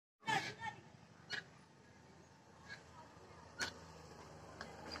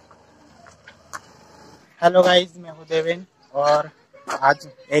Hello guys, मैं हूँ देवेन और आज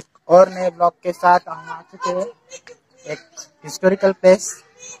एक और नए ब्लॉग के साथ हम आ चुके हैं एक हिस्टोरिकल प्लेस।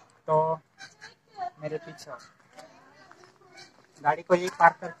 तो मेरे पीछे गाड़ी को यही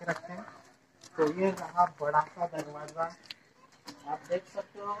पार्क करके रखते हैं। तो ये रहा बड़ा सा दरवाजा, आप देख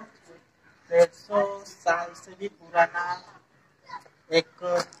सकते हो 150 साल से भी पुराना एक,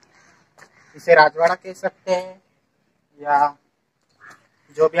 इसे राजवाड़ा कह सकते हैं या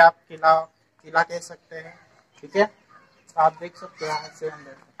जो भी आप किला कह सकते हैं। ठीक है, तो आप देख सकते हो यहाँ से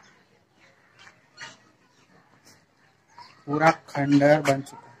अंदर पूरा खंडर बन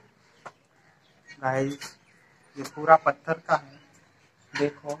चुका है गाइस। ये पूरा पत्थर का है,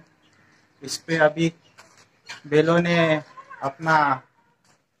 देखो इस पे अभी बेलों ने अपना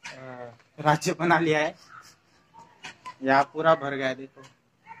राज्य बना लिया है। यहाँ पूरा भर गया है, देखो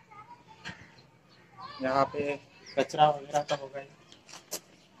यहाँ पे कचरा वगैरह तो होगा ही।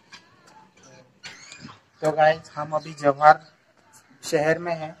 तो गाइस हम अभी जवाहर शहर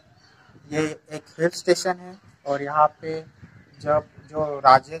में हैं। ये एक हिल स्टेशन है और यहाँ पे जब जो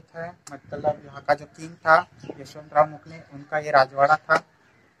राजे थे, मतलब यहाँ का जो किंग था यशवंतराव मुगले, उनका ये राजवाड़ा था।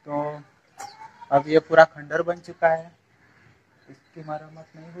 तो अब ये पूरा खंडर बन चुका है, इसकी मरम्मत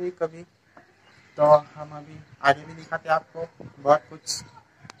नहीं हुई कभी। तो हम अभी आगे भी दिखाते हैं आपको बहुत कुछ।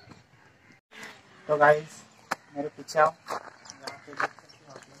 तो गाइस मेरे पीछे आओ, यहाँ पे देख सकते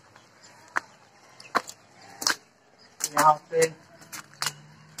हो आप लोग।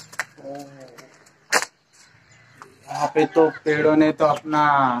 यहाँ पे तो पेड़ों ने तो अपना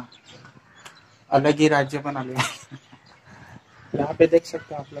अलग ही राज्य बना लिया। यहाँ पे देख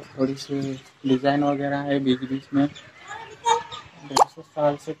सकते हो आप लोग, थोड़ी सी डिजाइन वगैरह है बीच बीच में। 150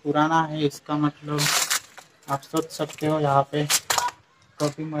 साल से पुराना है, इसका मतलब आप सोच सकते हो यहाँ पे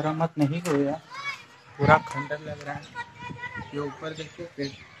कभी मरम्मत नहीं हुई है, पूरा खंडर लग रहा है। ये ऊपर देखिए पेड़,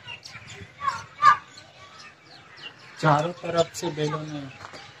 चारों तरफ से बेलों ने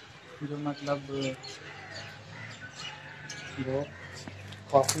जो मतलब वो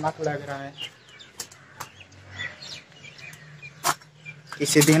खौफनाक लग रहा है।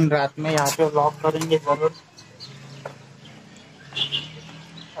 किसी दिन रात में यहाँ पे व्लॉग करेंगे जरूर।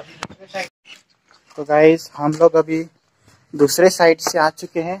 तो गाइस हम लोग अभी दूसरे साइड से आ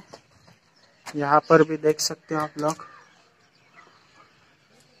चुके हैं। यहाँ पर भी देख सकते हो आप लोग,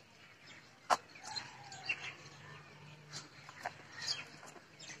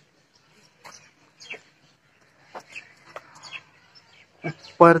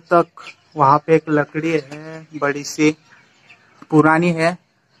 ऊपर तक वहाँ पे एक लकड़ी है बड़ी सी, पुरानी है,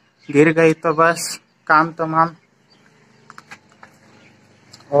 गिर गई तो बस काम तमाम।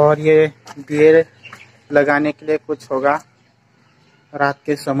 और ये दिए लगाने के लिए कुछ होगा रात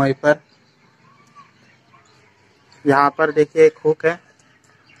के समय पर। यहाँ पर देखिए एक हुक है,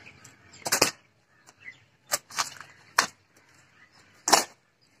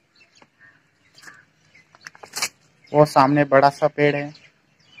 वो सामने बड़ा सा पेड़ है,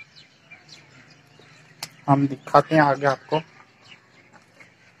 हम दिखाते हैं आगे आपको।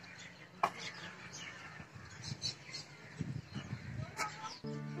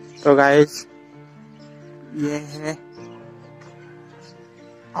 तो गाइस ये है,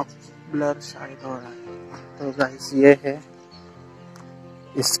 अब ब्लर शायद हो रहा है। तो गाइस ये है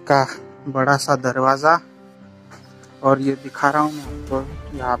इसका बड़ा सा दरवाजा और ये दिखा रहा हूँ मैं आपको।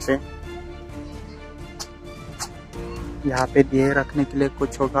 यहाँ पे दिए रखने के लिए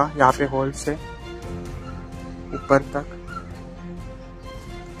कुछ होगा, यहाँ पे होल से ऊपर तक।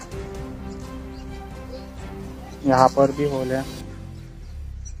 यहाँ पर भी होल है।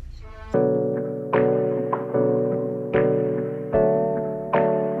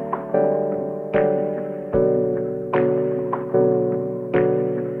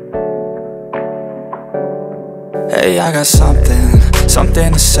 Hey, I got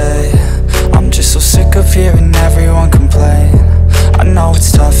something to say. I'm just so sick of hearing everyone complain. I know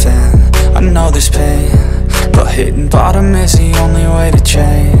it's tough and I know there's pain, but hitting bottom is the only way to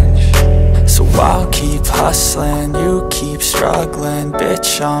change. So I'll keep hustling, you keep struggling.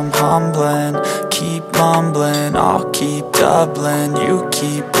 Bitch, I'm humbling, keep mumbling. I'll keep doubling, you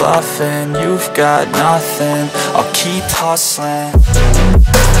keep bluffing. You've got nothing, I'll keep hustling.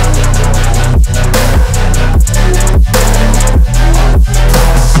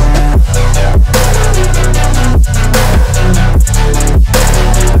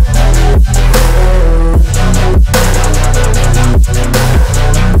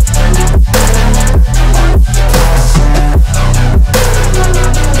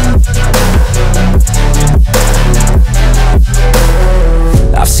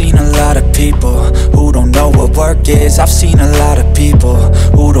 I've seen a lot of people who don't know know what work is. I've seen a lot of people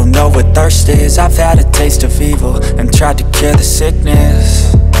who don't know what thirst is. I've had a taste of evil and tried to cure the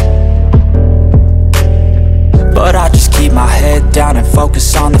sickness, but I just keep my head down and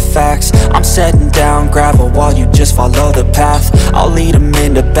focus on the facts. I'm setting down gravel while you just follow the path. I'll lead them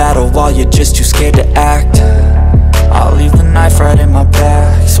into battle while you're just too scared to act. I'll leave the knife right in my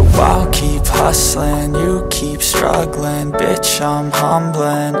back. So I'll keep hustling, you keep struggling. Bitch, I'm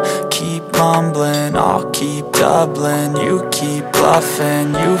humbling, keep mumbling. I'll keep doubling, you keep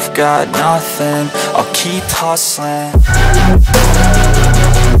bluffing. You've got nothing, I'll keep hustling.